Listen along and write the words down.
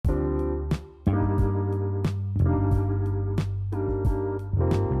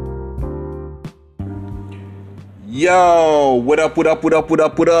Yo, what up, what up, what up, what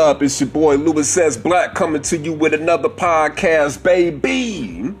up, what up? It's your boy Louis Says Black coming to you with another podcast,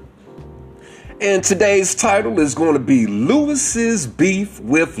 baby. And today's title is going to be Louis's Beef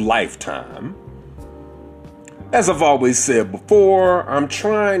with Lifetime. As I've always said before, I'm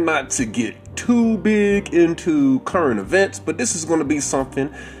trying not to get too big into current events, but this is going to be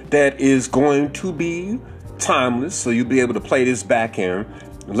something that is going to be timeless, so you'll be able to play this back and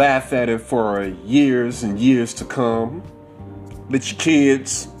laugh at it for years and years to come. Let your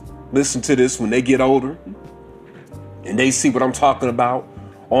kids listen to this when they get older and they see what I'm talking about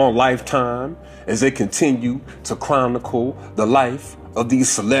on Lifetime as they continue to chronicle the life of these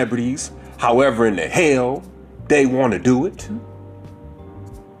celebrities, however in the hell they want to do it. And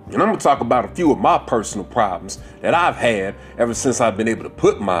I'm going to talk about a few of my personal problems that I've had ever since I've been able to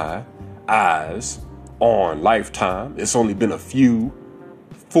put my eyes on Lifetime. It's only been a few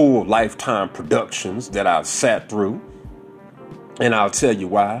full Lifetime productions that I've sat through, and I'll tell you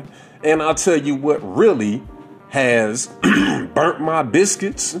why, and I'll tell you what really has burnt my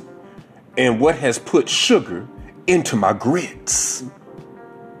biscuits and what has put sugar into my grits.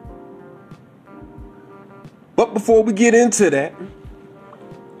 But before we get into that,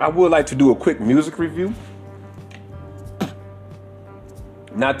 I would like to do a quick music review.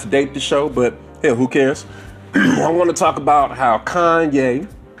 Not to date the show, but hell, who cares? I want to talk about how Kanye,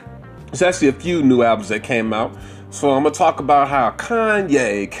 there's actually a few new albums that came out. So I'm going to talk about how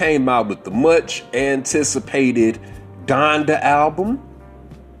Kanye came out with the much anticipated DONDA album.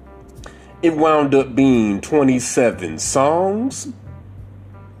 It wound up being 27 songs.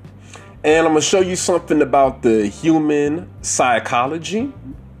 And I'm going to show you something about the human psychology,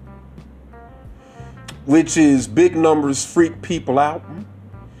 which is big numbers freak people out.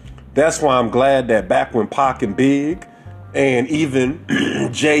 That's why I'm glad that back when Pac and Big and even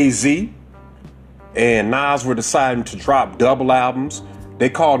Jay-Z and Nas were deciding to drop double albums, they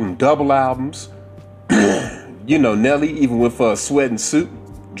called them double albums. You know, Nelly, even with Sweat and Suit,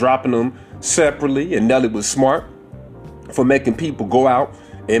 dropping them separately, and Nelly was smart for making people go out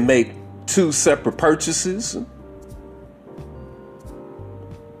and make two separate purchases.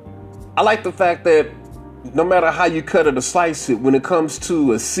 I like the fact that no matter how you cut it or slice it, when it comes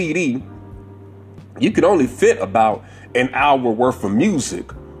to a CD, you can only fit about an hour worth of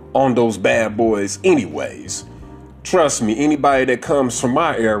music on those bad boys anyways. Trust me, anybody that comes from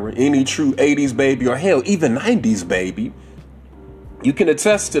my era, any true 80s baby, or hell, even 90s baby, you can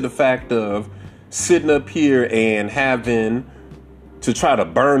attest to the fact of sitting up here and having to try to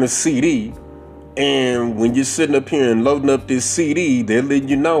burn a CD. And when you're sitting up here and loading up this CD, they're letting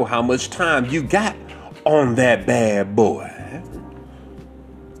you know how much time you got on that bad boy.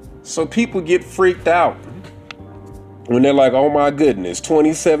 So people get freaked out when they're like, oh my goodness,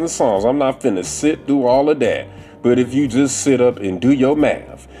 27 songs. I'm not finna sit through all of that. But if you just sit up and do your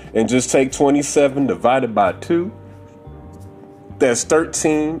math and just take 27 divided by 2, that's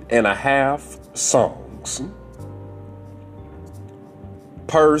 13 and a half songs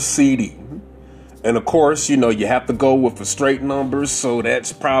per CD. And of course, you know, you have to go with a straight number. So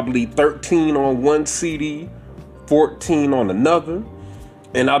that's probably 13 on one CD, 14 on another.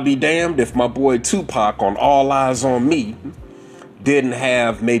 And I'll be damned if my boy Tupac on All Eyes on Me didn't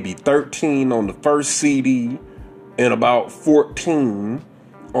have maybe 13 on the first CD and about 14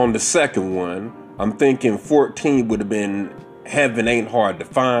 on the second one. I'm thinking 14 would have been Heaven Ain't Hard to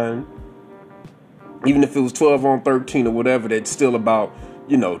Find. Even if it was 12 on 13 or whatever, that's still about,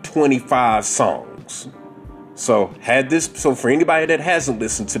 25 songs. So for anybody that hasn't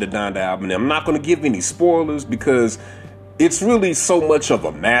listened to the Donda album, I'm not going to give any spoilers because it's really so much of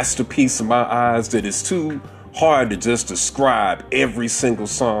a masterpiece in my eyes that it's too hard to just describe every single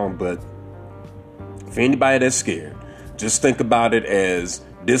song. But for anybody that's scared, just think about it as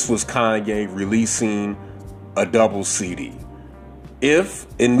this was Kanye releasing a double CD. And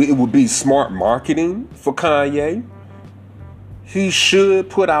it would be smart marketing for Kanye, he should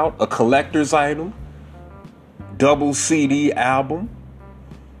put out a collector's item, double CD album.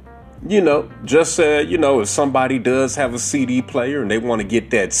 If somebody does have a CD player and they want to get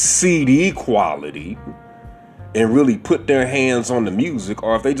that CD quality and really put their hands on the music,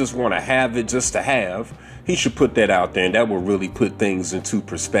 or if they just want to have it just to have, he should put that out there, and that will really put things into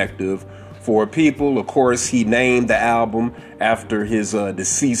perspective for people. Of course, he named the album after his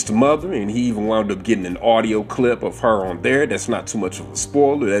deceased mother, and he even wound up getting an audio clip of her on there. That's not too much of a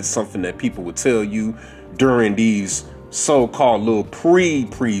spoiler. That's something that people would tell you during these so-called little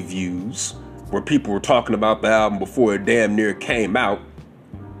previews where people were talking about the album before it damn near came out.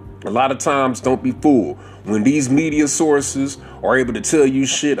 A lot of times, don't be fooled. When these media sources are able to tell you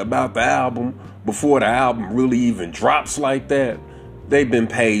shit about the album before the album really even drops like that, they've been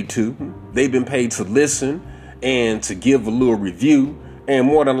paid to. They've been paid to listen and to give a little review. And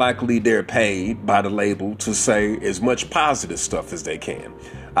more than likely, they're paid by the label to say as much positive stuff as they can.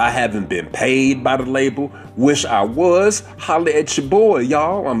 I haven't been paid by the label. Wish I was. Holla at your boy,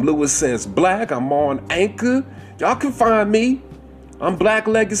 y'all. I'm Lewis Says Black. I'm on Anchor. Y'all can find me. I'm Black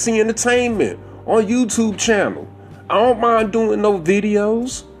Legacy Entertainment on YouTube channel. I don't mind doing no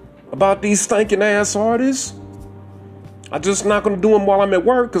videos about these stinking ass artists. I just not gonna do them while I'm at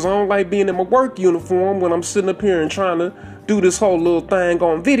work because I don't like being in my work uniform when I'm sitting up here and trying to do this whole little thing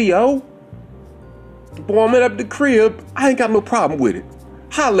on video. Boy, I'm at the crib. I ain't got no problem with it.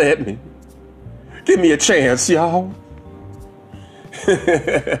 Holla at me. Give me a chance, y'all.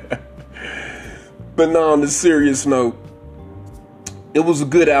 But no, on a serious note, it was a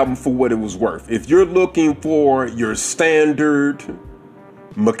good album for what it was worth. If you're looking for your standard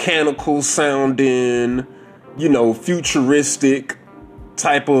mechanical sounding, futuristic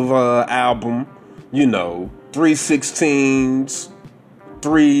type of album, 3/16s,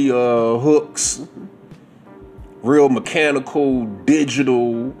 3 hooks, real mechanical,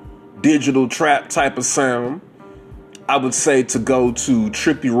 digital trap type of sound, I would say to go to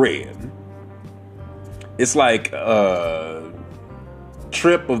Trippie Redd. It's like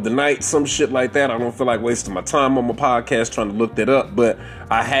Trip of the Night, some shit like that. I don't feel like wasting my time on my podcast trying to look that up, but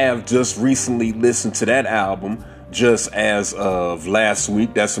I have just recently listened to that album just as of last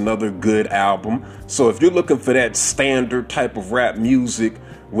week. That's another good album. So if you're looking for that standard type of rap music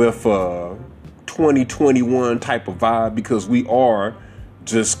with 2021 type of vibe, because we are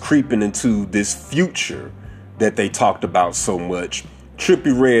just creeping into this future that they talked about so much,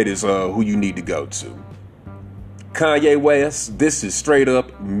 Trippie Redd is who you need to go to. Kanye West, this is straight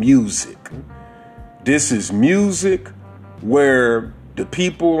up music. This is music where the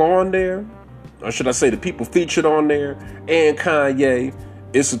people on there, or should I say the people featured on there, and Kanye,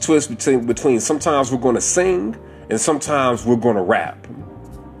 it's a twist between sometimes we're going to sing and sometimes we're going to rap.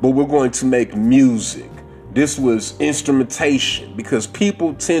 But we're going to make music. This was instrumentation because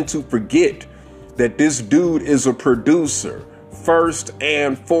people tend to forget that this dude is a producer first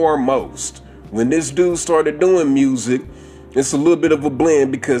and foremost. When this dude started doing music, it's a little bit of a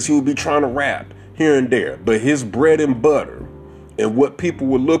blend because he would be trying to rap here and there. But his bread and butter and what people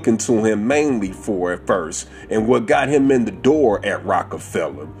were looking to him mainly for at first and what got him in the door at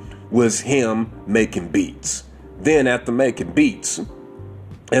Rockefeller was him making beats. Then after making beats,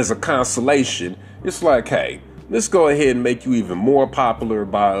 as a consolation, it's like, hey, let's go ahead and make you even more popular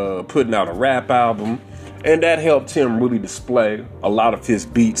by putting out a rap album. And that helped him really display a lot of his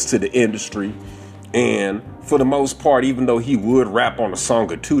beats to the industry. And for the most part, even though he would rap on a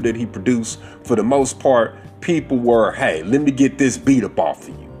song or two that he produced, for the most part, people were, hey, let me get this beat up off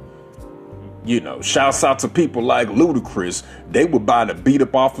of you. Shouts out to people like Ludacris. They would buy the beat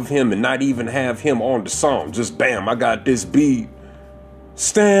up off of him and not even have him on the song. Just bam, I got this beat.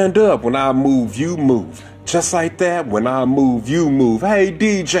 Stand up. When I move, you move. Just like that. When I move, you move. Hey,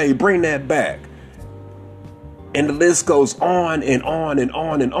 DJ, bring that back. And the list goes on and on and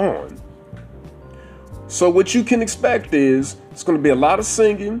on and on. So what you can expect is it's going to be a lot of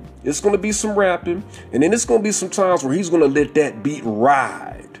singing. It's going to be some rapping. And then it's going to be some times where he's going to let that beat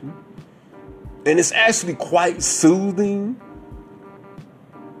ride. And it's actually quite soothing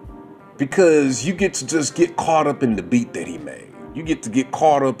because you get to just get caught up in the beat that he made. You get to get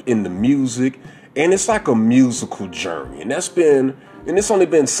caught up in the music. And it's like a musical journey. And it's only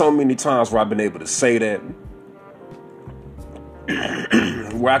been so many times where I've been able to say that.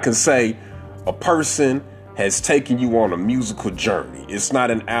 Where I can say a person has taken you on a musical journey. It's not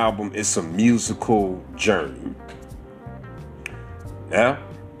an album, it's a musical journey. Now,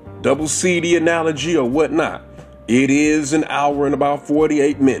 double CD analogy or whatnot, it is an hour and about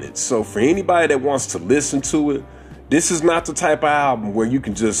 48 minutes. So for anybody that wants to listen to it, this is not the type of album where you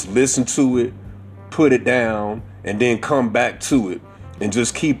can just listen to it, put it down, and then come back to it and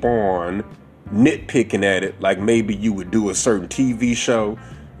just keep on nitpicking at it like maybe you would do a certain TV show.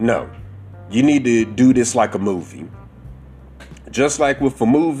 No, you need to do this like a movie. Just like with a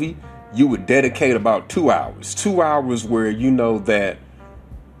movie, you would dedicate about 2 hours. 2 hours where you know that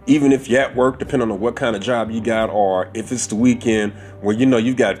even if you're at work, depending on what kind of job you got, or if it's the weekend, where you know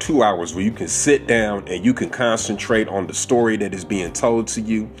you've got 2 hours where you can sit down and you can concentrate on the story that is being told to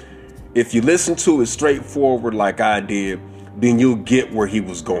you. If you listen to it straightforward like I did, then you'll get where he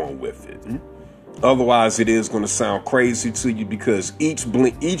was going with it. Otherwise, it is going to sound crazy to you because each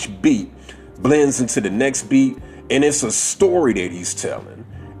beat blends into the next beat, and it's a story that he's telling.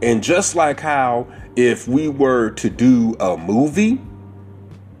 And just like how if we were to do a movie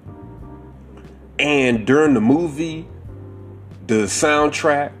and during the movie, the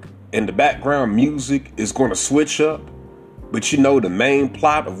soundtrack and the background music is going to switch up, but you know the main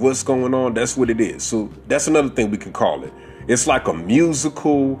plot of what's going on, that's what it is. So that's another thing we can call it. It's like a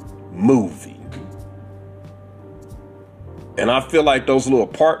musical movie. And I feel like those little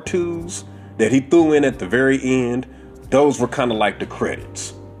part twos that he threw in at the very end, those were kind of like the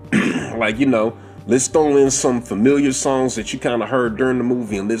credits. Like, you know, let's throw in some familiar songs that you kind of heard during the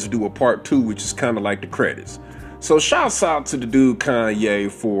movie and let's do a part two, which is kind of like the credits. So shouts out to the dude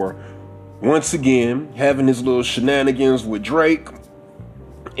Kanye for once again having his little shenanigans with Drake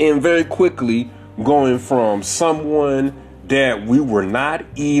and very quickly going from someone that we were not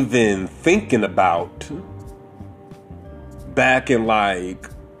even thinking about back in like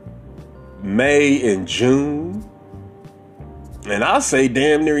May and June, and I say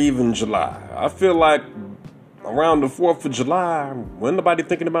damn near even July. I feel like around the 4th of July, wasn't nobody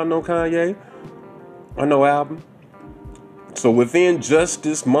thinking about no Kanye or no album. So within just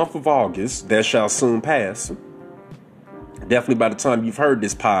this month of August, that shall soon pass, definitely by the time you've heard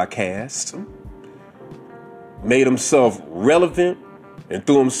this podcast, made himself relevant and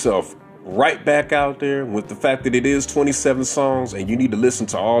threw himself right back out there with the fact that it is 27 songs and you need to listen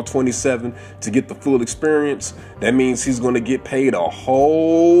to all 27 to get the full experience. That means he's going to get paid a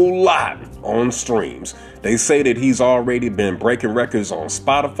whole lot on streams. They say that he's already been breaking records on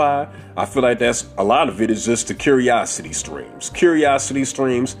Spotify. I feel like that's a lot of it is just the curiosity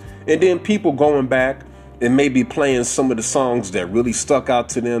streams, and then people going back and maybe playing some of the songs that really stuck out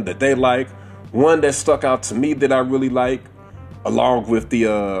to them that they like. One that stuck out to me that I really like, along with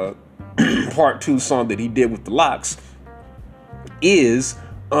the part 2 song that he did with the Locks, is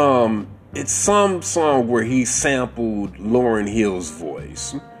it's some song where he sampled Lauryn Hill's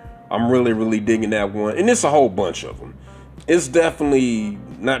voice. I'm really digging that one, and it's a whole bunch of them. It's definitely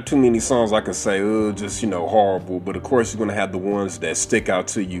not too many songs I can say just, you know, horrible, but of course you're gonna have the ones that stick out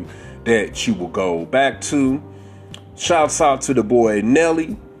to you that you will go back to. Shouts out to the boy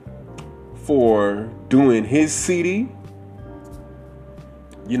Nelly for doing his CD.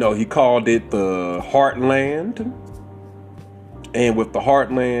 You know, he called it the Heartland. And with the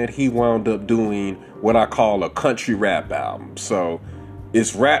Heartland, he wound up doing what I call a country rap album. So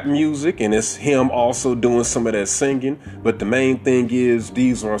it's rap music and it's him also doing some of that singing. But the main thing is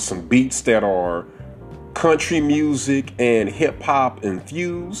these are some beats that are country music and hip hop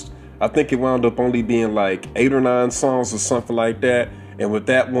infused. I think it wound up only being like 8 or 9 songs or something like that. And with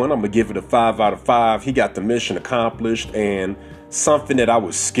that one, I'm going to give it a 5 out of 5. He got the mission accomplished. And something that I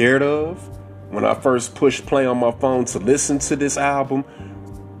was scared of when I first pushed play on my phone to listen to this album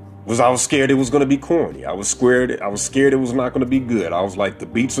was I was scared it was going to be corny. I was scared it was not going to be good. I was like, the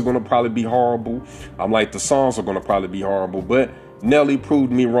beats are going to probably be horrible. I'm like, the songs are going to probably be horrible. But Nelly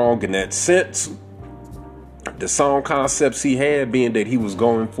proved me wrong in that sense. The song concepts he had, being that he was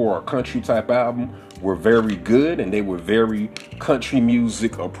going for a country type album, were very good, and they were very country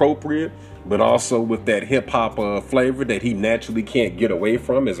music appropriate, but also with that hip hop flavor that he naturally can't get away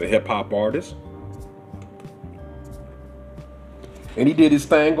from as a hip hop artist. And he did his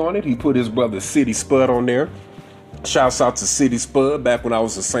thing on it. He put his brother City Spud on there. Shouts out to City Spud. Back when I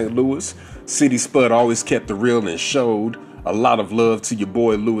was in St. Louis, City Spud always kept it real and showed a lot of love to your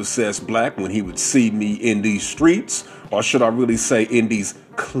boy Louis S. Black when he would see me in these streets, or should I really say in these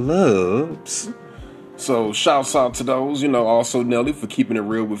clubs. So shouts out to those, you know, also Nelly for keeping it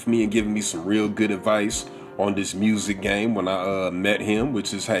real with me and giving me some real good advice on this music game when I met him,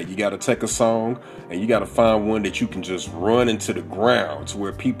 which is, hey, you got to take a song and you got to find one that you can just run into the ground to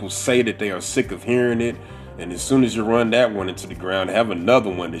where people say that they are sick of hearing it. And as soon as you run that one into the ground, have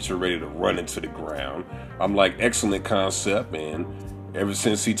another one that you're ready to run into the ground. I'm like, excellent concept. And ever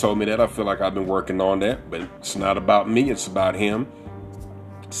since he told me that, I feel like I've been working on that. But it's not about me. It's about him.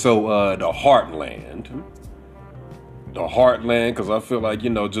 So the Heartland, because I feel like, you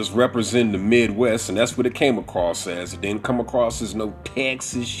know, just representing the Midwest. And that's what it came across as. It didn't come across as no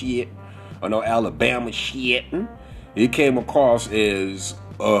Texas shit or no Alabama shit. It came across as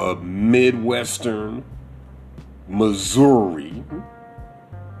a Midwestern, Missouri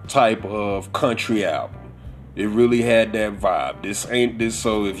type of country album. It really had that vibe. This ain't this.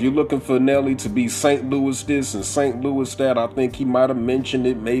 So if you're looking for Nelly to be St. Louis this and St. Louis that, I think he might have mentioned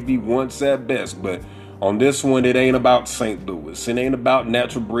it maybe once at best. But on this one, it ain't about St. Louis. It ain't about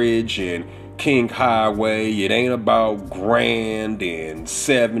Natural Bridge and King Highway. It ain't about Grand and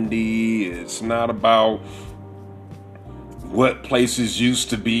 70. It's not about what places used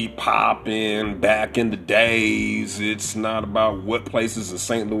to be popping back in the days. It's not about what places in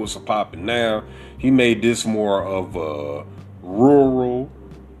St. Louis are popping now. He made this more of a rural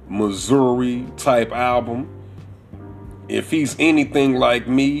Missouri type album. If he's anything like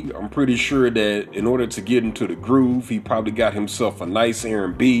me, I'm pretty sure that in order to get into the groove, he probably got himself a nice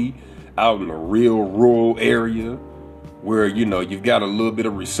R&B out in a real rural area where, you know, you've got a little bit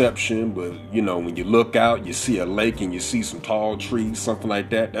of reception, but, you know, when you look out, you see a lake and you see some tall trees, something like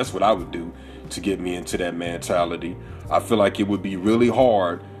that. That's what I would do to get me into that mentality. I feel like it would be really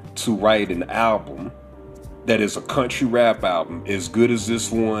hard to write an album that is a country rap album as good as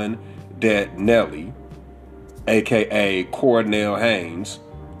this one that Nelly, aka Cornell Haynes,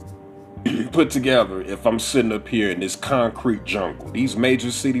 put together if I'm sitting up here in this concrete jungle. These major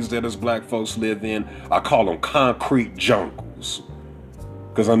cities that us black folks live in, I call them concrete jungles.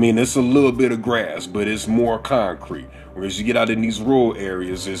 Because, I mean, it's a little bit of grass, but it's more concrete. Whereas you get out in these rural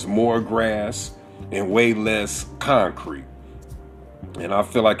areas, there's more grass and way less concrete. And I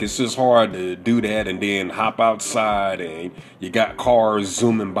feel like it's just hard to do that and then hop outside and you got cars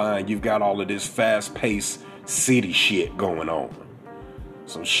zooming by and you've got all of this fast-paced city shit going on.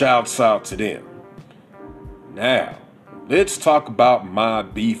 So shouts out to them. Now, let's talk about my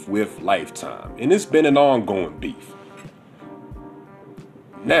beef with Lifetime. And it's been an ongoing beef.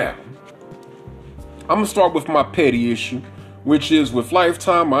 Now, I'm going to start with my petty issue, which is with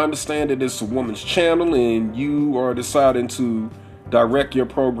Lifetime. I understand that it's a woman's channel and you are deciding to direct your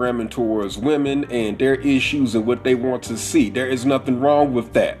programming towards women and their issues and what they want to see. There is nothing wrong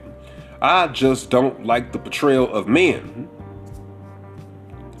with that. I just don't like the portrayal of men.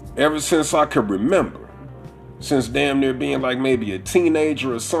 Ever since I could remember, since damn near being like maybe a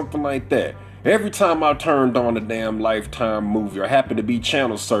teenager or something like that, every time I turned on a damn Lifetime movie or happened to be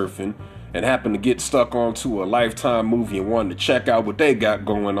channel surfing and happened to get stuck onto a Lifetime movie and wanted to check out what they got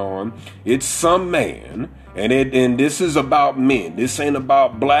going on, it's some man, and this is about men. This ain't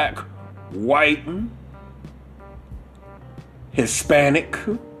about black, white, Hispanic,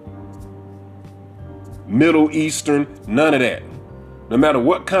 Middle Eastern, none of that. No matter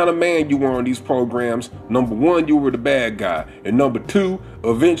what kind of man you were on these programs, number one, you were the bad guy. And number two,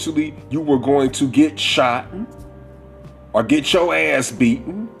 eventually you were going to get shot or get your ass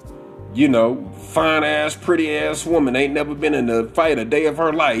beaten. You know, fine ass, pretty ass woman ain't never been in a fight a day of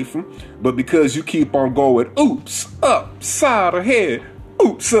her life. But because you keep on going, oops, upside her head,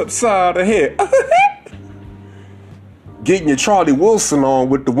 oops, upside her head. Getting your Charlie Wilson on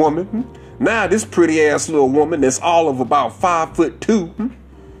with the woman. Now this pretty ass little woman that's all of about 5'2",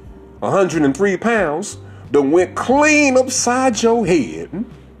 103 pounds, done went clean upside your head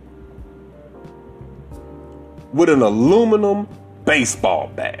with an aluminum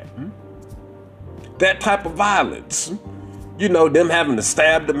baseball bat. That type of violence, you know, them having to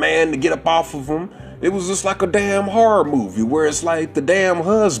stab the man to get up off of him. It was just like a damn horror movie where it's like the damn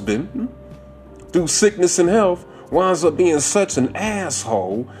husband, through sickness and health, winds up being such an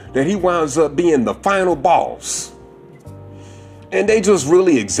asshole that he winds up being the final boss. And they just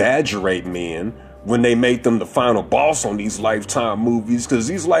really exaggerate men when they make them the final boss on these Lifetime movies, because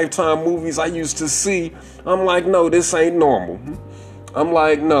these Lifetime movies I used to see, I'm like, no, this ain't normal. I'm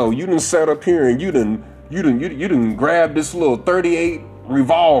like, no, you done sat up here and you done grab this little 38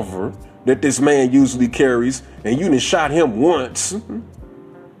 revolver that this man usually carries, and you done shot him once,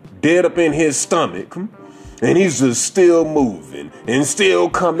 dead up in his stomach. And he's just still moving and still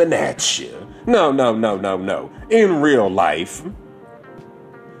coming at you. No. In real life,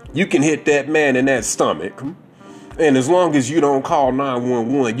 you can hit that man in that stomach. And as long as you don't call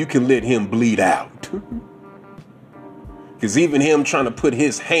 911, you can let him bleed out. Because even him trying to put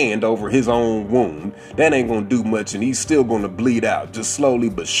his hand over his own wound, that ain't going to do much. And he's still going to bleed out, just slowly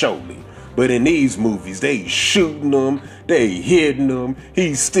but surely. But in these movies, they shooting him, they hitting him,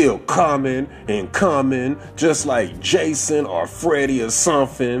 he's still coming and coming, just like Jason or Freddy or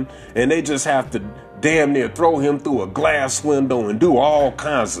something, and they just have to damn near throw him through a glass window and do all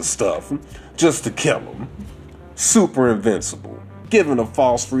kinds of stuff just to kill him. Super invincible, giving a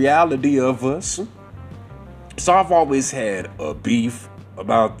false reality of us. So I've always had a beef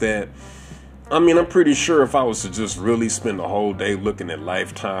about that. I mean, I'm pretty sure if I was to just really spend the whole day looking at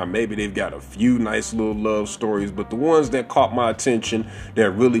Lifetime, maybe they've got a few nice little love stories, but the ones that caught my attention,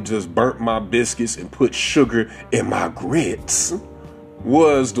 that really just burnt my biscuits and put sugar in my grits,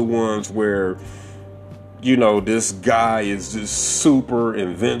 was the ones where, you know, this guy is this super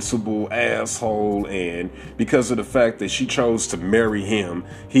invincible asshole, and because of the fact that she chose to marry him,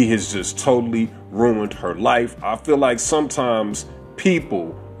 he has just totally ruined her life. I feel like sometimes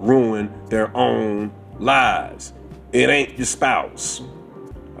people ruin their own lives. It ain't your spouse.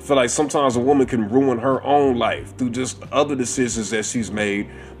 I feel like sometimes a woman can ruin her own life through just other decisions that she's made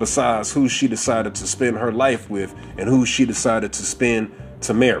besides who she decided to spend her life with and who she decided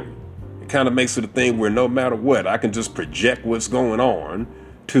to marry. It kind of makes it a thing where no matter what, I can just project what's going on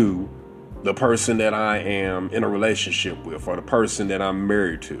to the person that I am in a relationship with or the person that I'm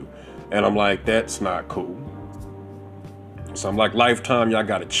married to. And I'm like, that's not cool. So I'm like, Lifetime, y'all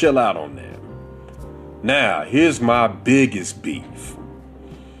got to chill out on that. Now, here's my biggest beef.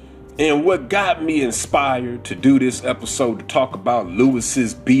 And what got me inspired to do this episode to talk about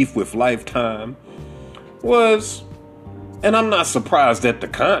Lewis's beef with Lifetime was, and I'm not surprised at the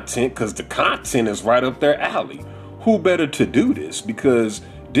content, because the content is right up their alley. Who better to do this? Because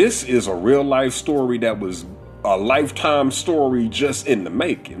this is a real life story that was a Lifetime story just in the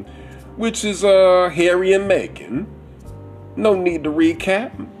making, which is Harry and Meghan. No need to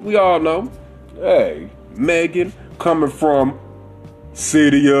recap. We all know. Hey, Meghan coming from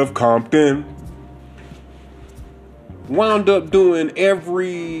city of Compton, wound up doing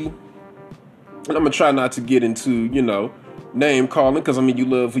every, and I'm gonna try not to get into, name calling, because I mean, you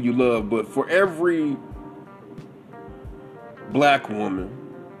love who you love, but for every black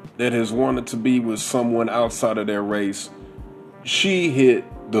woman that has wanted to be with someone outside of their race, she hit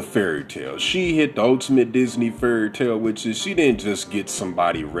the fairy tale. She hit the ultimate Disney fairy tale, which is she didn't just get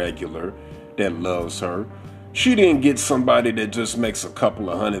somebody regular that loves her. She didn't get somebody that just makes a couple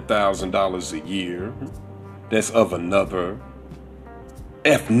of $100,000 a year that's of another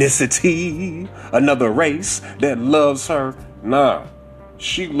ethnicity, another race that loves her. Nah,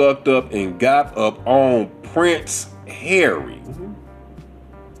 she lucked up and got up on Prince Harry.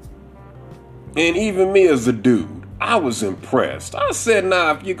 And even me as a dude, I was impressed. I said,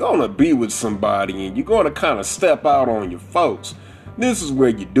 nah, if you're gonna be with somebody and you're gonna kind of step out on your folks, this is where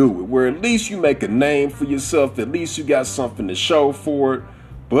you do it, where at least you make a name for yourself, at least you got something to show for it.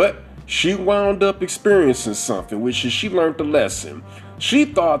 But she wound up experiencing something, which is she learned the lesson. She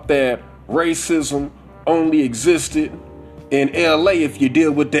thought that racism only existed in LA if you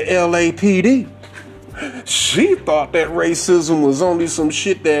deal with the LAPD. She thought that racism was only some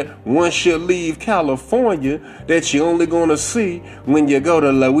shit that once you leave California that you're only gonna see when you go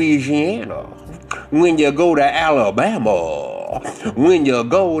to Louisiana, when you go to Alabama, when you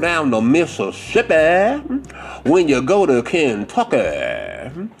go down to Mississippi, when you go to Kentucky,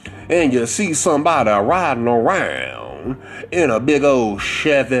 and you see somebody riding around in a big old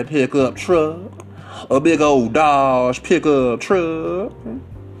Chevy pickup truck, a big old Dodge pickup truck,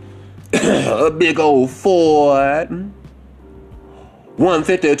 a big old Ford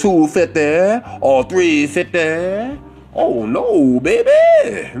 150, 250, or 350. Oh no,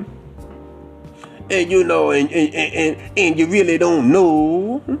 baby. And you know, and you really don't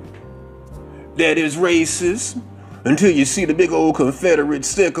know that it's racist until you see the big old Confederate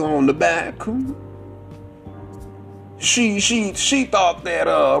sticker on the back. She thought that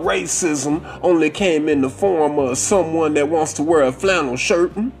racism only came in the form of someone that wants to wear a flannel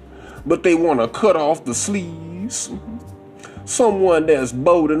shirt, but they want to cut off the sleeves. Someone that's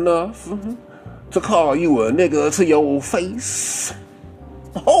bold enough to call you a nigga to your face.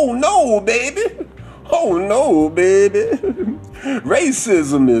 Oh no, baby. Oh no, baby.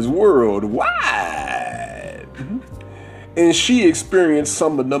 Racism is worldwide. And she experienced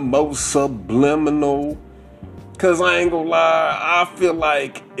some of the most subliminal, because I ain't gonna lie, I feel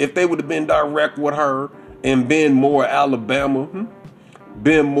like if they would have been direct with her and been more Alabama,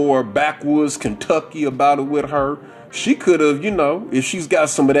 been more backwoods Kentucky about it with her, she could have, if she's got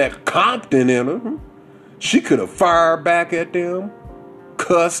some of that Compton in her, she could have fired back at them,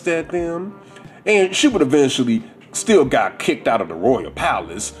 cussed at them, and she would eventually still got kicked out of the royal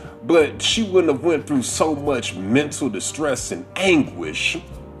palace, but she wouldn't have went through so much mental distress and anguish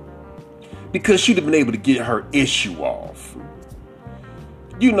because she'd have been able to get her issue off.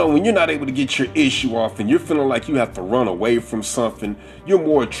 When you're not able to get your issue off and you're feeling like you have to run away from something, you're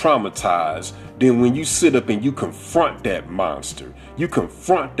more traumatized than when you sit up and you confront that monster. You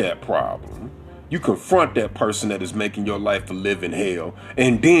confront that problem. You confront that person that is making your life a living hell.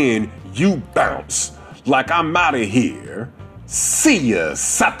 And then you bounce like, I'm out of here. See ya,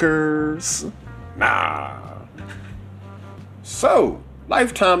 suckers. Nah. So,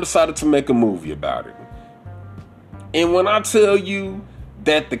 Lifetime decided to make a movie about it. And when I tell you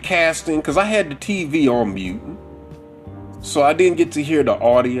that the casting, because I had the TV on mute, so I didn't get to hear the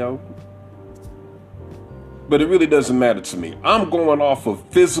audio, but it really doesn't matter to me. I'm going off of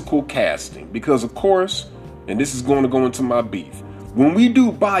physical casting because, of course, and this is going to go into my beef, when we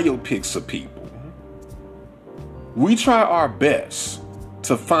do biopics of people, we try our best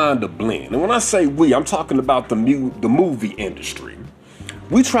to find a blend. And when I say we, I'm talking about the movie industry.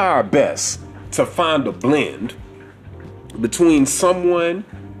 We try our best to find a blend between someone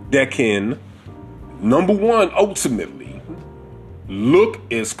that can, number one, ultimately look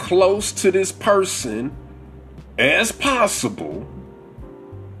as close to this person as possible,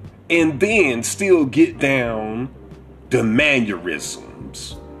 and then still get down the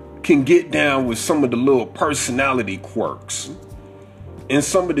mannerisms, can get down with some of the little personality quirks and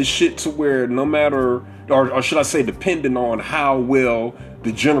some of the shit to where no matter, or should I say, depending on how well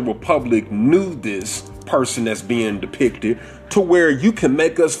the general public knew this person that's being depicted, to where you can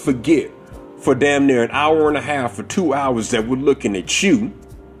make us forget for damn near an hour and a half or 2 hours that we're looking at you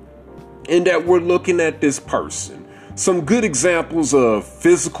and that we're looking at this person. Some good examples of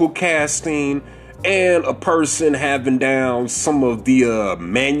physical casting and a person having down some of the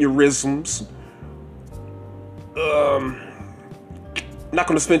mannerisms. Not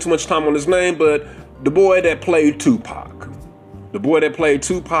going to spend too much time on his name, but the boy that played Tupac. The boy that played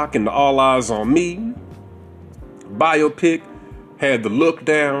Tupac in the All Eyes on Me biopic had the look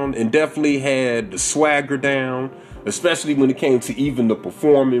down and definitely had the swagger down, especially when it came to even the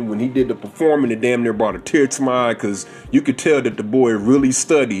performing. When he did the performing, it damn near brought a tear to my eye because you could tell that the boy really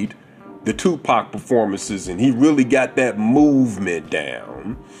studied the Tupac performances and he really got that movement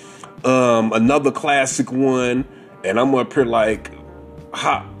down. Another classic one, and I'm up here like,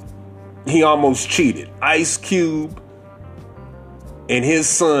 he almost cheated. Ice Cube and his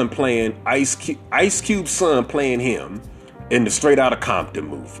son playing Ice Cube's son playing him in the Straight Outta Compton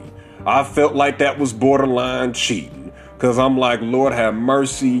movie. I felt like that was borderline cheating because I'm like, Lord have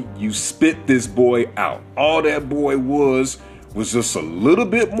mercy, you spit this boy out. All that boy was just a little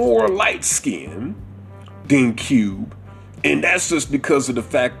bit more light skinned than Cube, and that's just because of the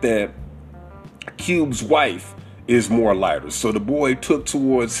fact that Cube's wife is more lighter. So the boy took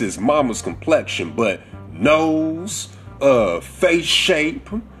towards his mama's complexion, but nose, face shape,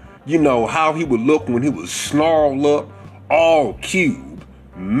 you know, how he would look when he was snarled up, all Cube.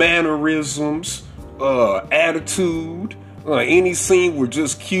 Mannerisms, attitude, any scene where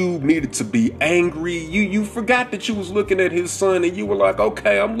just Cube needed to be angry, you forgot that you was looking at his son and you were like,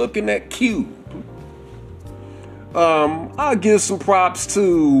 okay, I'm looking at Cube. I'll give some props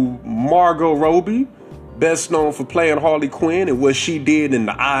to Margot Robbie, best known for playing Harley Quinn and what she did in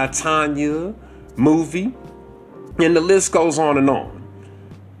the I, Tonya movie. And the list goes on and on.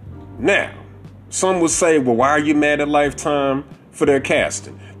 Now, some would say, well, why are you mad at Lifetime for their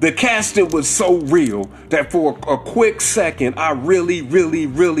casting? The casting was so real that for a quick second, I really, really,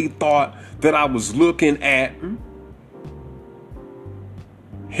 really thought that I was looking at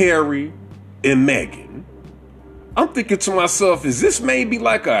Harry and Meghan. I'm thinking to myself, is this maybe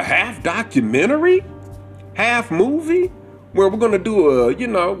like a half documentary, half movie, where we're going to do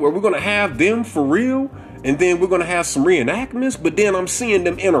where we're going to have them for real, and then we're going to have some reenactments, but then I'm seeing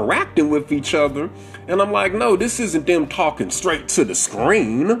them interacting with each other, and I'm like, no, this isn't them talking straight to the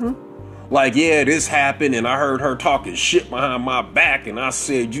screen. Like, yeah, this happened, and I heard her talking shit behind my back, and I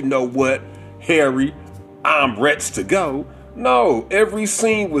said, you know what, Harry, I'm ready to go. No, every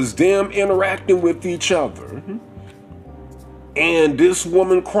scene was them interacting with each other. And this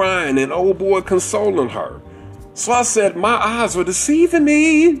woman crying and old boy consoling her. So I said, my eyes were deceiving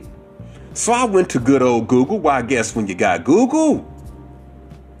me. So I went to good old Google. Well, I guess when you got Google.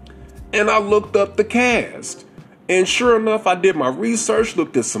 And I looked up the cast. And sure enough, I did my research,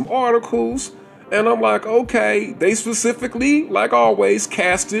 looked at some articles. And I'm like, okay, they specifically, like always,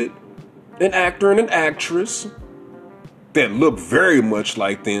 casted an actor and an actress that look very much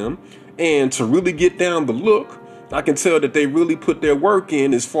like them. And to really get down the look, I can tell that they really put their work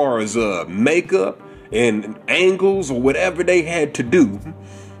in as far as makeup and angles or whatever they had to do.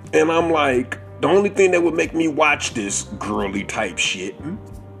 And I'm like, the only thing that would make me watch this girly type shit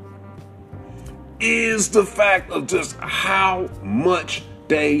is the fact of just how much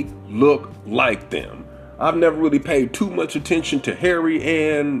they look like them. I've never really paid too much attention to Harry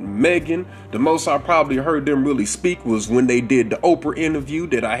and Meghan. The most I probably heard them really speak was when they did the Oprah interview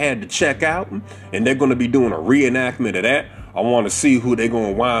that I had to check out. And they're going to be doing a reenactment of that. I want to see who they're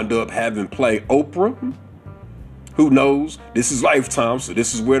going to wind up having play Oprah. Who knows? This is Lifetime, so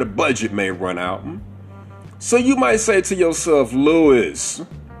this is where the budget may run out. So you might say to yourself, Lewis,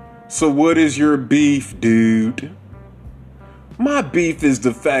 so what is your beef, dude? My beef is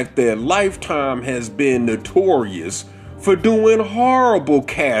the fact that Lifetime has been notorious for doing horrible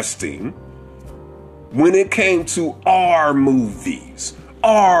casting when it came to our movies,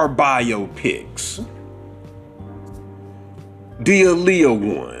 our biopics. The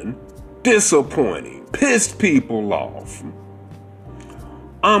Aaliyah one, disappointing, pissed people off.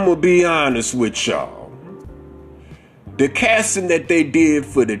 I'ma be honest with y'all. The casting that they did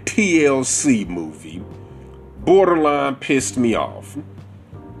for the TLC movie borderline pissed me off.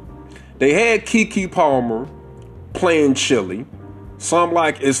 They had Keke Palmer playing Chili. So I'm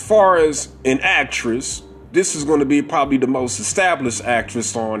like, as far as an actress, this is going to be probably the most established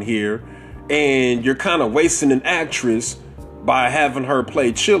actress on here. And you're kind of wasting an actress by having her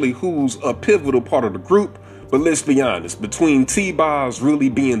play Chili, who's a pivotal part of the group. But let's be honest, between T-Boz really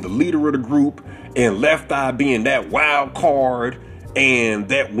being the leader of the group and Left Eye being that wild card and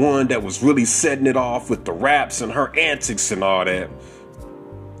that one that was really setting it off with the raps and her antics and all that,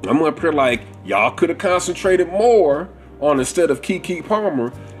 I'm up here like, y'all could have concentrated more on, instead of Keke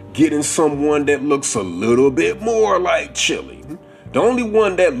Palmer, getting someone that looks a little bit more like Chili. The only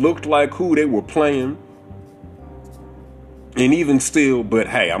one that looked like who they were playing, and even still, but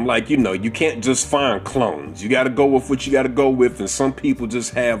hey, I'm like, you can't just find clones. You got to go with what you got to go with, and some people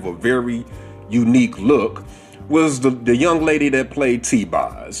just have a very unique look, was the young lady that played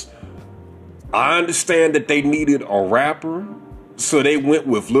T-Boz. I understand that they needed a rapper, so they went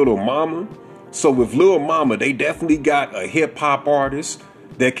with Lil Mama. So with Lil Mama, they definitely got a hip-hop artist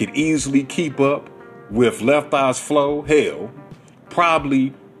that could easily keep up with Left Eye's flow. Hell,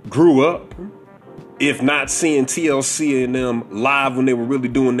 probably grew up, if not seeing TLC and them live when they were really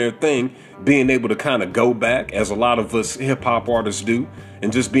doing their thing, being able to kind of go back, as a lot of us hip-hop artists do,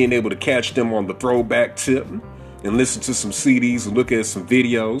 and just being able to catch them on the throwback tip and listen to some CDs and look at some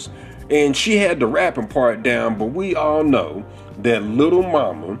videos. And she had the rapping part down, but we all know that Lil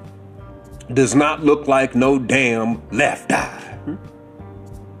Mama does not look like no damn Left Eye.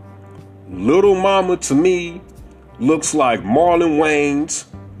 Lil Mama, to me, looks like Marlon Wayans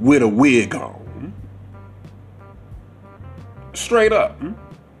with a wig on. Straight up.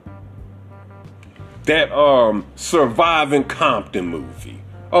 That Surviving Compton movie.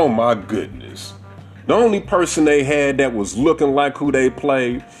 Oh my goodness. The only person they had that was looking like who they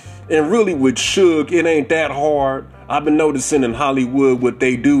played, and really with Suge, it ain't that hard. I've been noticing in Hollywood what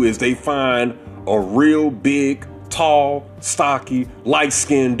they do is they find a real big, tall, stocky,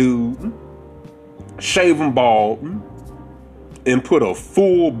 light-skinned dude, shave him bald, and put a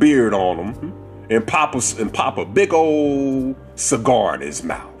full beard on him, and pop a big old cigar in his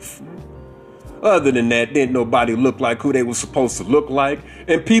mouth. Other than that, didn't nobody look like who they were supposed to look like,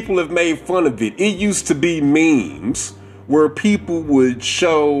 and people have made fun of it. It used to be memes where people would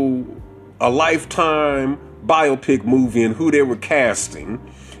show a Lifetime biopic movie and who they were casting,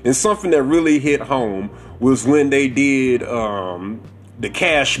 and something that really hit home was when they did the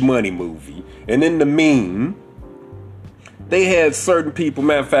Cash Money movie, and in the meme they had certain people.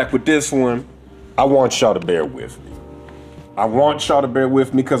 Matter of fact, with this one, I want y'all to bear with me. I want y'all to bear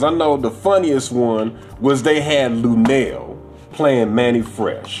with me because I know the funniest one was they had Lunel playing Manny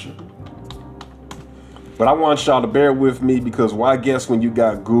Fresh. But I want y'all to bear with me because, well, I guess when you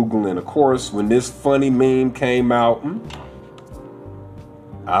got Google, and of course, when this funny meme came out,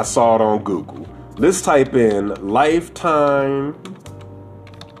 I saw it on Google. Let's type in Lifetime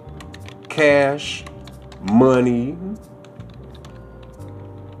Cash Money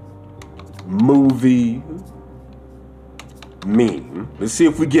movie meme. Let's see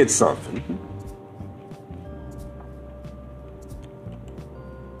if we get something.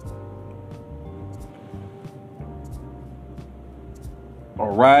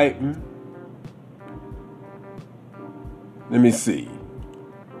 All right. Let me see.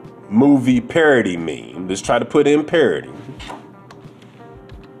 Movie parody meme. Let's try to put in parody.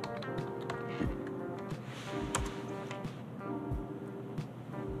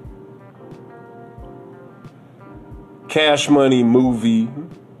 Cash Money movie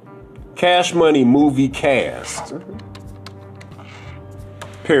cast.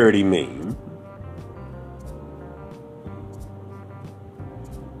 Parody meme.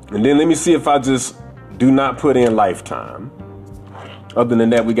 And then let me see if I just do not put in Lifetime. Other than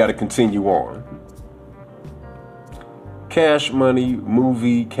that, we got to continue on. Cash Money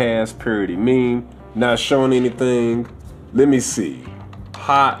movie cast parody meme. Not showing anything. Let me see.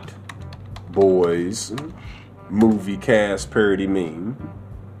 Hot Boys movie cast parody meme.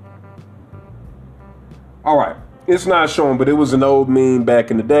 All right. It's not showing, but it was an old meme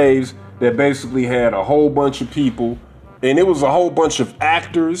back in the days that basically had a whole bunch of people, and it was a whole bunch of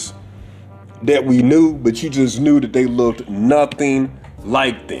actors that we knew, but you just knew that they looked nothing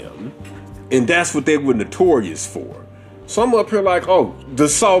like them. And that's what they were notorious for. So I'm up here like, oh, the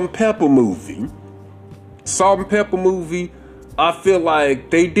Salt and Pepper movie. Salt and Pepper movie, I feel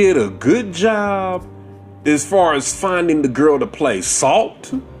like they did a good job as far as finding the girl to play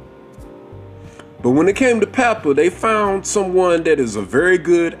Salt. But when it came to Pepper, they found someone that is a very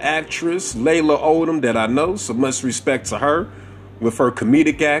good actress, Layla Odom, that I know, so much respect to her with her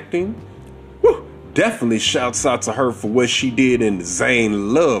comedic acting. Woo! Definitely shouts out to her for what she did in the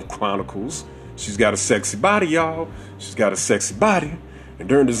Zane Love Chronicles. She's got a sexy body, y'all. She's got a sexy body. And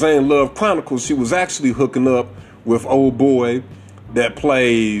during the Zane Love Chronicles, she was actually hooking up with old boy that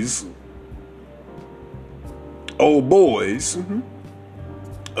plays old boy's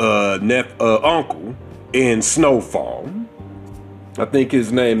uncle in Snowfall. I think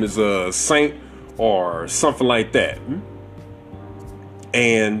his name is Saint or something like that.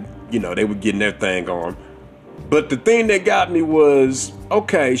 And, you know, they were getting their thing on. But the thing that got me was,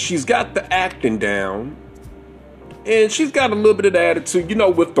 okay, she's got the acting down. And she's got a little bit of the attitude. You know,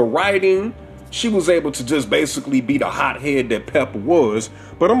 with the writing, she was able to just basically be the hothead that Pepper was.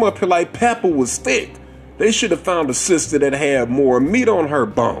 But I'm up here like, Pepper was thick. They should have found a sister that had more meat on her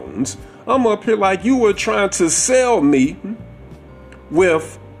bones. I'm up here like, you were trying to sell me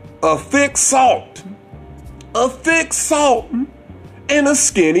with a thick salt. A thick salt and a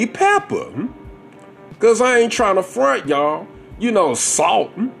skinny Pepper. Because I ain't trying to front, y'all. You know,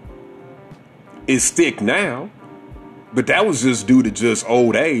 salt is thick now. But that was just due to just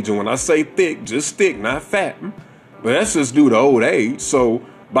old age. And when I say thick, just thick, not fat. But that's just due to old age. So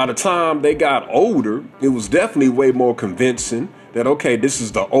by the time they got older, it was definitely way more convincing that, okay, this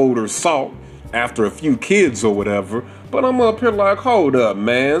is the older Salt after a few kids or whatever. But I'm up here like, hold up,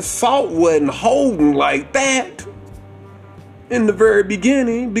 man. Salt wasn't holding like that in the very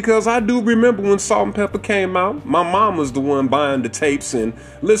beginning, because I do remember when Salt and Pepper came out. My mom was the one buying the tapes and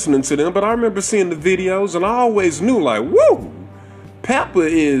listening to them, but I remember seeing the videos and I always knew, like, woo, Pepper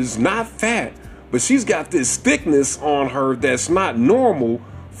is not fat, but she's got this thickness on her that's not normal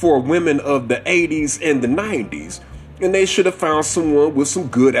for women of the 80s and the 90s. And they should have found someone with some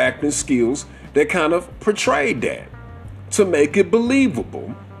good acting skills that kind of portrayed that to make it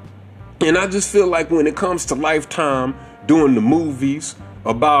believable. And I just feel like when it comes to Lifetime doing the movies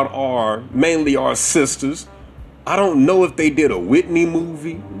about mainly our sisters, I don't know if they did a Whitney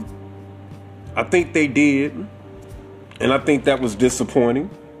movie. I think they did. And I think that was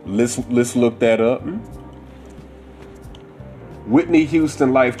disappointing. Let's look that up. Whitney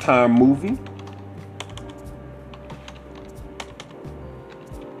Houston Lifetime movie.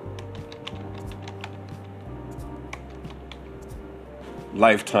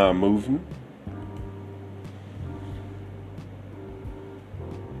 Lifetime movie.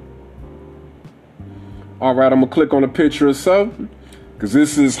 All right, I'm going to click on the picture itself, because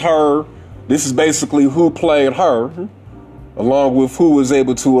this is her. This is basically who played her, along with who was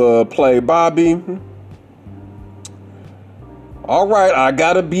able to play Bobby. All right, I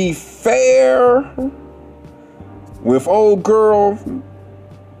got to be fair with old girl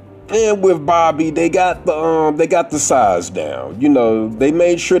and with Bobby. They got the size down. You know, they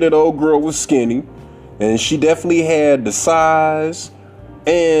made sure that old girl was skinny, and she definitely had the size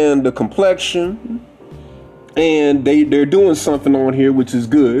and the complexion. And they're doing something on here which is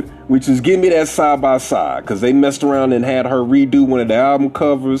good, which is give me that side by side, because they messed around and had her redo one of the album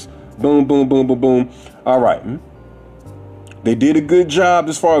covers. Boom, boom, boom, boom, boom. All right. They did a good job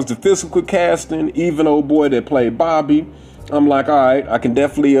as far as the physical casting. Even old boy that played Bobby, I'm like, all right, I can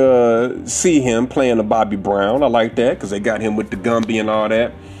definitely see him playing a Bobby Brown. I like that, because they got him with the Gumby and all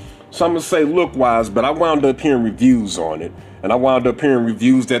that. So I'm going to say look-wise, but I wound up hearing reviews on it. And I wound up hearing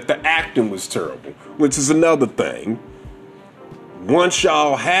reviews that the acting was terrible, which is another thing. Once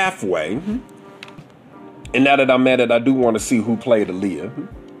y'all halfway, and now that I'm at it, I do want to see who played Aaliyah.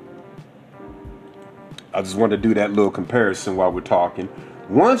 I just want to do that little comparison while we're talking.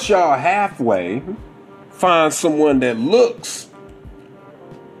 Once y'all halfway find someone that looks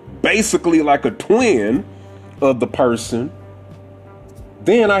basically like a twin of the person,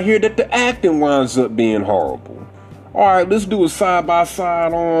 then I hear that the acting winds up being horrible. All right, let's do a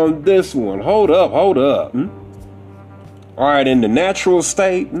side-by-side on this one. Hold up. All right, in the natural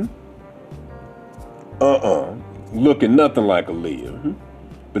state, looking nothing like Aaliyah.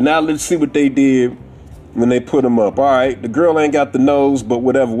 But now let's see what they did when they put them up. All right, the girl ain't got the nose, but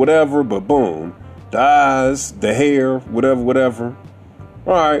whatever, but boom. The eyes, the hair, whatever.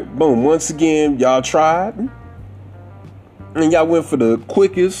 All right, boom. Once again, y'all tried. And y'all went for the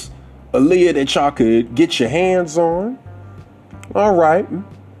quickest Aaliyah that y'all could get your hands on. All right.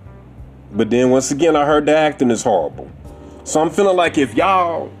 But then once again, I heard the acting is horrible. So I'm feeling like if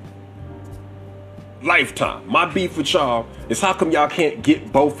y'all, Lifetime, my beef with y'all is how come y'all can't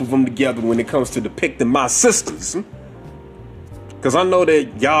get both of them together when it comes to depicting my sisters? Because I know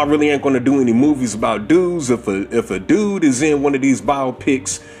that y'all really ain't going to do any movies about dudes. If a dude is in one of these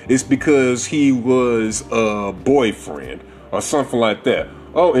biopics, it's because he was a boyfriend or something like that.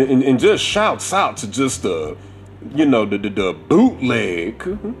 Oh, and just shouts out to just the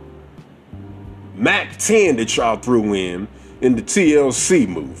bootleg Mac 10 that y'all threw in the TLC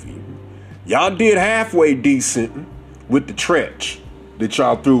movie. Y'all did halfway decent with the Tretch that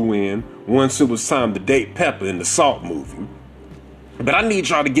y'all threw in once it was time to date Pepper in the Salt movie. But I need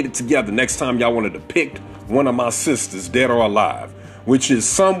y'all to get it together next time y'all want to depict one of my sisters, dead or alive, which is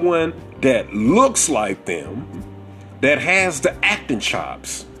someone that looks like them, that has the acting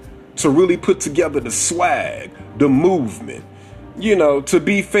chops to really put together the swag, the movement. To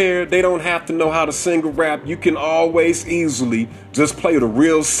be fair, they don't have to know how to sing or rap. You can always easily just play the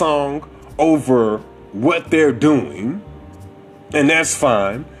real song over what they're doing, and that's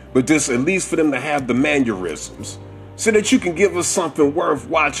fine. But just at least for them to have the mannerisms, so that you can give us something worth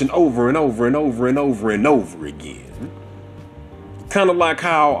watching over and over and over and over and over again. Kind of like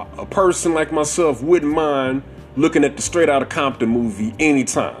how a person like myself wouldn't mind looking at the Straight Outta Compton movie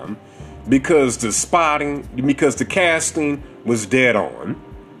anytime, because the casting was dead on.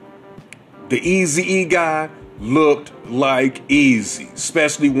 The Eazy-E guy looked like Easy,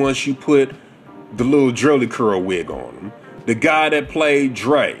 especially once you put the little Drilly curl wig on him. The guy that played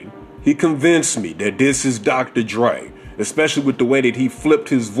Dre, he convinced me that this is Dr. Dre, especially with the way that he flipped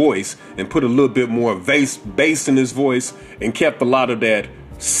his voice and put a little bit more bass in his voice and kept a lot of that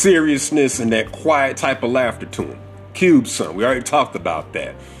seriousness and that quiet type of laughter to him. Cube's son, we already talked about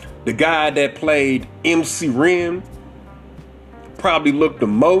that. The guy that played MC Ren probably looked the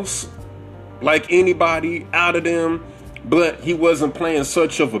most like anybody out of them, but he wasn't playing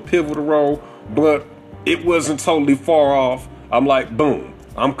such of a pivotal role, but it wasn't totally far off. I'm like, boom,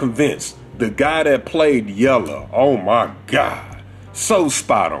 I'm convinced. The guy that played Yellow, oh my God, so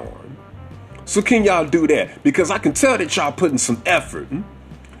spot on. So can y'all do that? Because I can tell that y'all putting some effort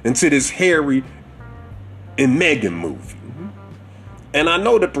into this Harry and Meghan movie. And I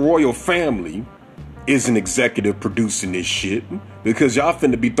know that the royal family isn't executive producing this shit, because y'all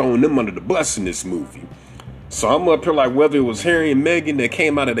finna be throwing them under the bus in this movie. So I'm up here like, whether it was Harry and Meghan that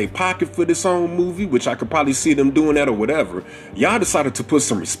came out of their pocket for this own movie, which I could probably see them doing that or whatever, y'all decided to put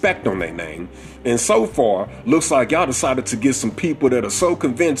some respect on their name. And so far, looks like y'all decided to get some people that are so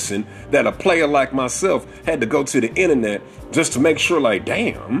convincing that a player like myself had to go to the internet just to make sure, like,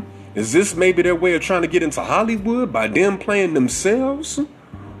 damn, is this maybe their way of trying to get into Hollywood by them playing themselves?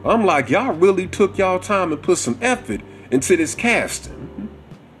 I'm like, y'all really took y'all time and put some effort into this casting.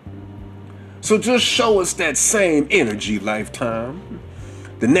 So just show us that same energy, Lifetime.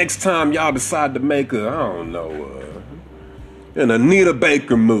 The next time y'all decide to make an Anita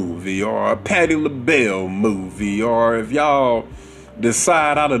Baker movie or a Patti LaBelle movie, or if y'all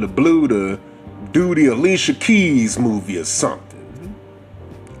decide out of the blue to do the Alicia Keys movie or something.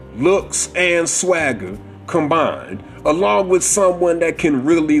 Looks and swagger combined, along with someone that can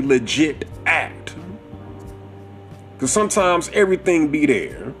really legit act. Because sometimes everything be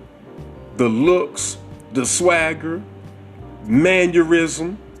there. The looks, the swagger,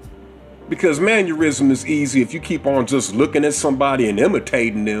 mannerism. Because mannerism is easy if you keep on just looking at somebody and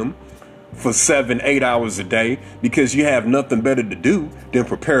imitating them for 7-8 hours a day, because you have nothing better to do than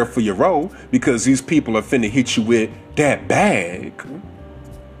prepare for your role, because these people are finna hit you with that bag.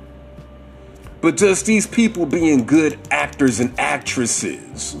 But just these people being good actors and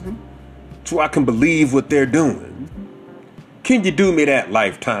actresses, so I can believe what they're doing. Can you do me that,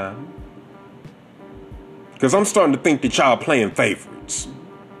 Lifetime? Because I'm starting to think that y'all playing favorites.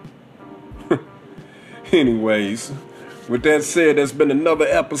 Anyways, with that said, that's been another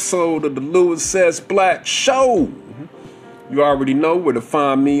episode of the Louis S. Black Show. You already know where to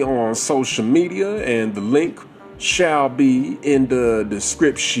find me on social media, and the link shall be in the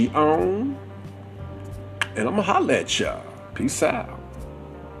description. And I'm gonna holla at y'all. Peace out.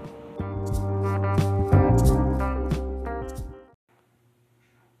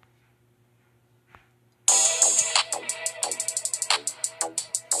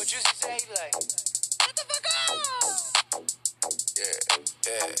 What you say, like, shut the fuck up? Yeah.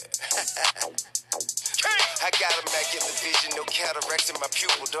 I got a immaculate vision, no cataracts in my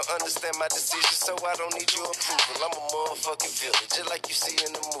pupil. Don't understand my decision, so I don't need your approval. I'm a motherfucking villain, just like you see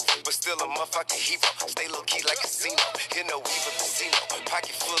in the movie, but still a motherfucking hero. Stay low key like a casino, you know, even casino.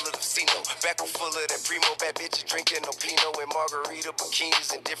 Pocket full of the casino, back full of that primo. Bad bitches drinking no Pinot and margarita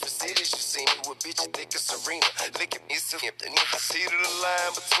bikinis in different cities. You see me with bitches thick as Serena, licking me so empty. I see to the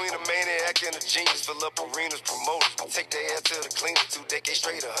line between a maniac and a genius. Fill up arenas, promoters, we take their ass to the cleaners. 2 decades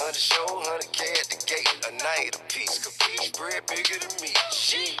straight, 100 shows, 100K at the gate. A I ate a piece, capiche, bread bigger than me.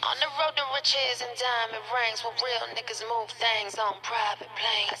 Shit. On the road to riches and diamond rings, where real niggas move things on private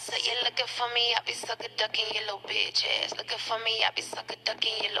planes. I say you looking for me, I be sucker ducking your little bitch ass. Looking for me, I be sucker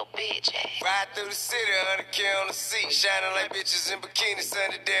ducking your little bitch ass. Ride through the city, 100K on the seat, shining like bitches in bikinis,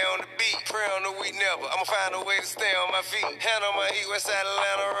 sunny day on the beat. Pray on the week never, I'ma find a way to stay on my feet. Hand on my heat, west side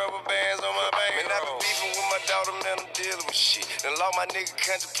Atlanta, rubber bands on my back. Man, I been beefing with my daughter, man, I'm dealing with shit. Then lost my nigga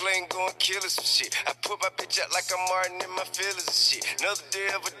contemplating going kill us some shit. I put my bitch out like I'm Martin in my feelings and shit. Another day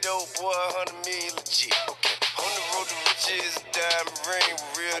of a dope boy, 100 million legit. Okay. On the road to riches, a diamond ring.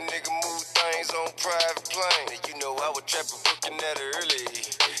 Real nigga move things on private plane. And you know I was trapping, working at it early.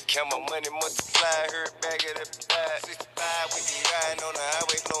 Count my money, multiply, heard bag it up, 65, we be riding on the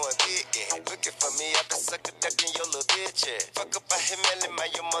highway, blowing big, yeah. Looking for me, I been sucker ducking your little bitch, yeah. Fuck up, I hit Melly,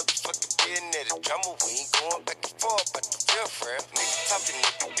 my your motherfucking business. Drama, we ain't going back and forth, but the real friend. Nigga talking,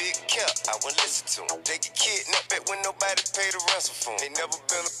 nigga big cap, I wouldn't listen to him. They get kidnapped back when nobody paid the ransom for him. Ain't never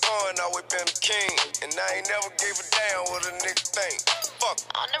been a pawn, always been a king. And I ain't never gave a damn what a nigga think. Fuck.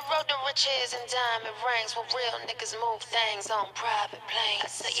 On the road to riches and diamond rings, where real niggas move things on private planes. I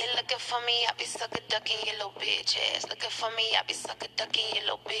say you looking for me, I be sucker ducking your little bitch ass. Looking for me, I be sucker ducking your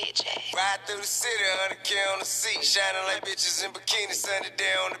little bitch ass. Ride through the city, 100K on the seat, shining like bitches in bikinis, sunny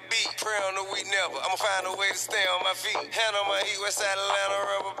day on the beat. Pray on the week never, I'ma find a way to stay on my feet. Hand on my heat, west side Atlanta,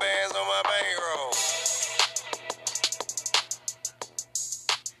 rubber bands on my bankroll.